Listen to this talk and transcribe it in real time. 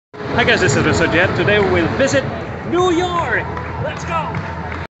Hi guys, this is Mr. Jet. Today we will visit New York. Let's go!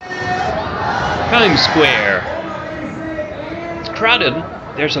 Times Square. It's crowded.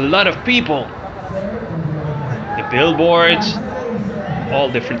 There's a lot of people. The billboards,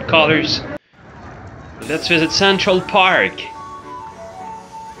 all different colors. Let's visit Central Park.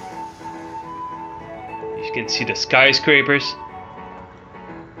 You can see the skyscrapers.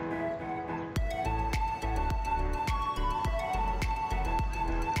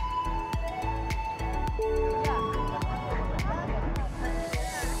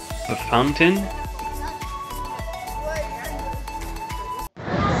 A fountain.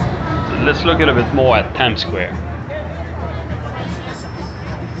 Let's look at a bit more at Times Square.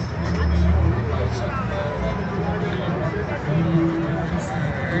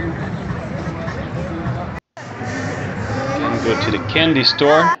 Then go to the candy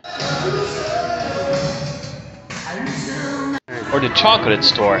store or the chocolate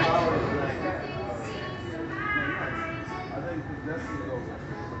store.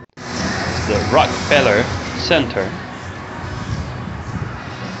 The Rockefeller Center.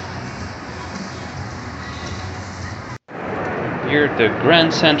 Here the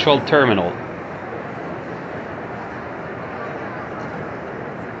Grand Central Terminal.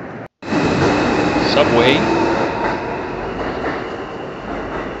 Subway.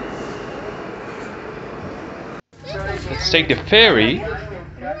 Let's take the ferry.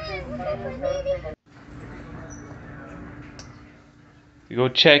 We go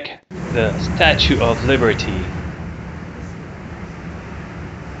check the Statue of Liberty.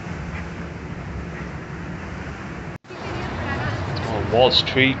 Wall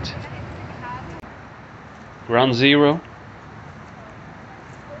Street. Ground Zero.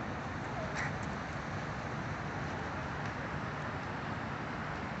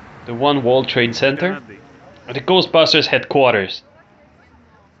 The One World Trade Center. And the Ghostbusters headquarters.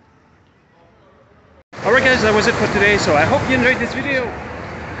 Alright guys, that was it for today. So I hope you enjoyed this video.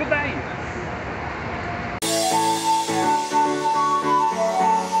 Goodbye!